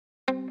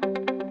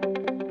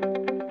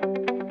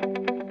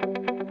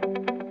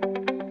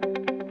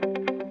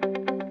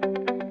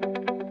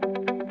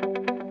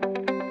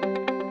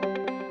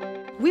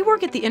We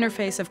work at the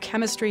interface of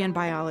chemistry and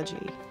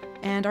biology,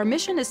 and our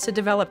mission is to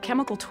develop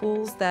chemical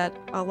tools that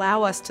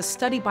allow us to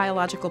study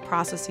biological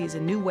processes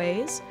in new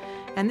ways,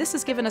 and this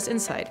has given us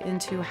insight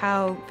into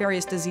how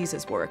various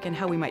diseases work and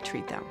how we might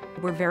treat them.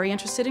 We're very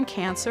interested in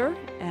cancer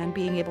and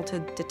being able to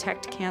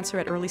detect cancer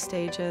at early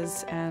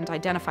stages and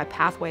identify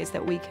pathways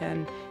that we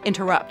can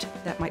interrupt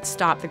that might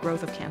stop the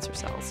growth of cancer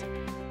cells.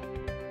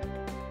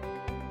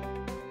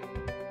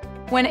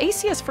 When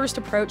ACS first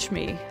approached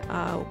me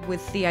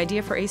with the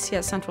idea for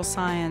ACS Central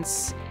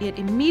Science, it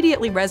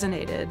immediately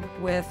resonated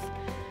with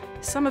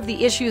some of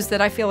the issues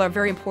that I feel are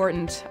very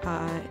important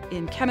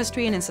in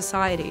chemistry and in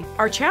society.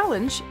 Our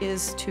challenge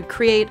is to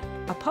create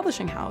a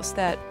publishing house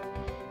that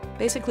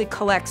basically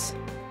collects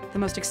the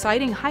most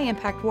exciting,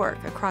 high-impact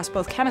work across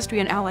both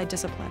chemistry and allied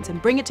disciplines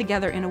and bring it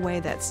together in a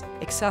way that's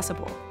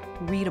accessible,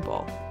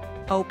 readable,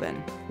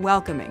 open,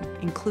 welcoming,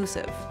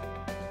 inclusive.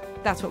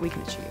 That's what we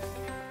can achieve.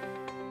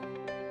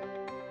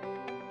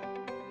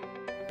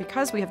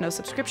 Because we have no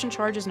subscription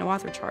charges, no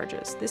author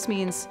charges, this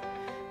means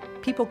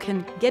people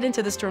can get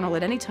into this journal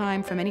at any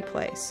time from any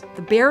place.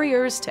 The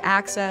barriers to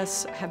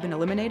access have been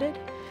eliminated,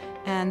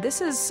 and this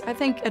is, I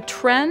think, a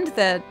trend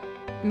that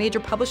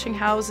major publishing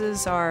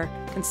houses are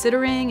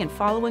considering and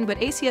following, but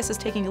ACS is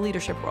taking a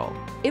leadership role.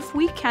 If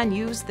we can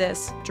use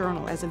this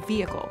journal as a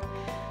vehicle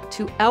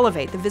to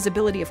elevate the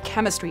visibility of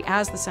chemistry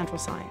as the central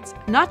science,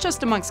 not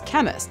just amongst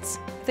chemists,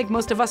 I think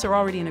most of us are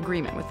already in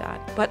agreement with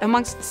that, but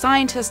amongst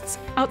scientists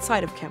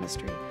outside of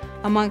chemistry,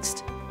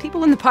 amongst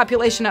people in the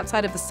population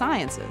outside of the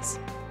sciences.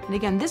 And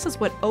again, this is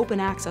what open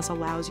access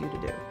allows you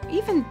to do.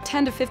 Even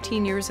 10 to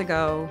 15 years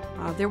ago,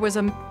 there was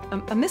a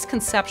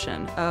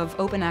misconception of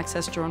open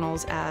access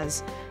journals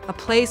as a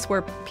place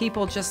where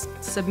people just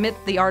submit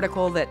the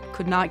article that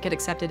could not get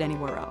accepted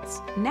anywhere else.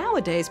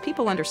 Nowadays,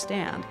 people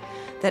understand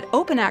that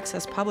open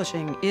access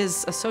publishing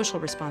is a social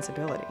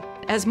responsibility.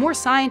 As more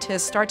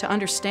scientists start to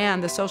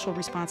understand the social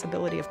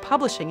responsibility of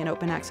publishing in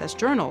open access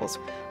journals,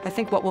 I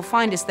think what we'll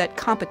find is that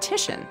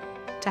competition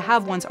to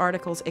have one's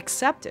articles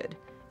accepted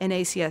in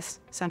ACS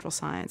Central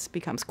Science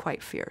becomes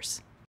quite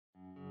fierce.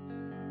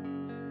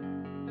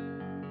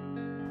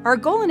 Our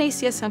goal in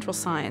ACS Central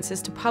Science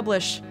is to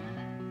publish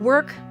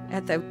work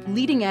at the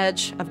leading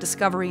edge of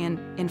discovery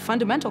in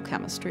fundamental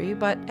chemistry,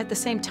 but at the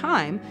same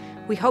time,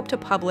 we hope to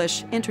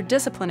publish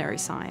interdisciplinary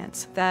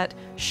science that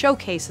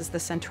showcases the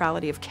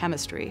centrality of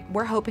chemistry.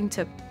 We're hoping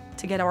to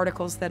get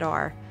articles that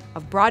are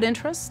of broad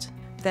interest,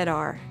 that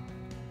are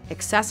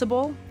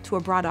accessible to a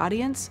broad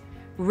audience,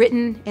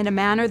 written in a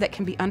manner that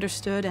can be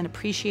understood and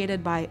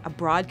appreciated by a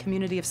broad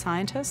community of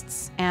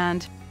scientists,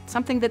 and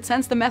something that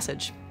sends the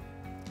message: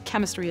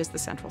 chemistry is the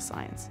central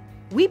science.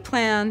 We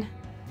plan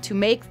to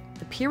make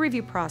the peer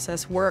review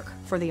process work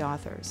for the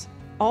authors.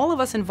 All of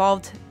us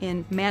involved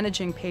in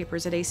managing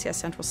papers at ACS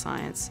Central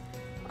Science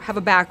have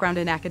a background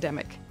in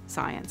academic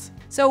science.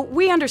 So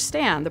we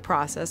understand the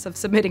process of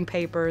submitting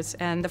papers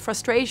and the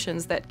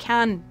frustrations that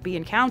can be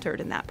encountered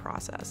in that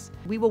process.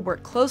 We will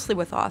work closely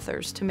with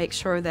authors to make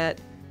sure that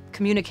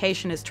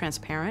communication is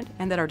transparent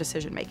and that our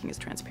decision-making is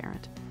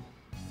transparent.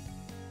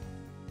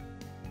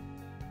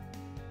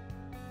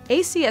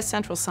 ACS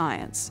Central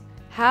Science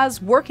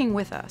has, working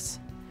with us,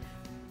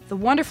 the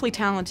wonderfully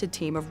talented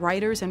team of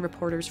writers and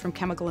reporters from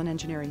Chemical and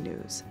Engineering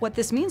News. What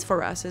this means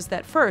for us is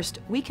that first,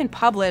 we can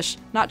publish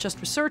not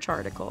just research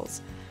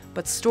articles,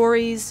 but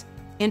stories,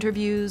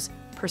 interviews,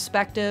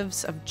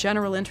 perspectives of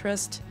general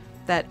interest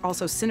that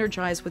also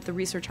synergize with the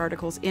research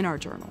articles in our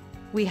journal.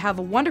 We have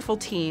a wonderful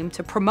team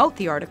to promote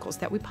the articles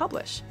that we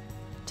publish,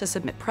 to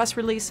submit press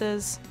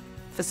releases,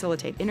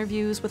 facilitate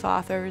interviews with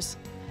authors,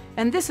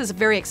 and this is a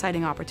very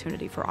exciting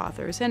opportunity for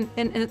authors, and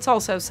it's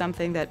also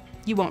something that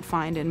you won't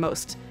find in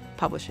most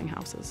publishing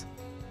houses.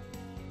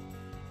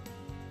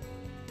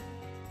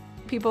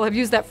 People have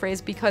used that phrase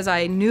because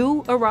I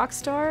knew a rock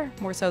star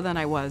more so than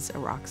I was a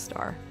rock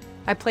star.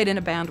 I played in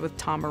a band with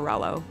Tom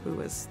Morello, who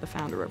was the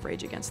founder of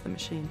Rage Against the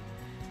Machine,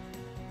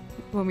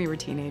 when we were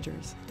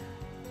teenagers.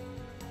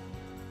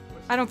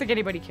 I don't think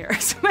anybody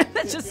cares,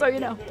 just so you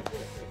know.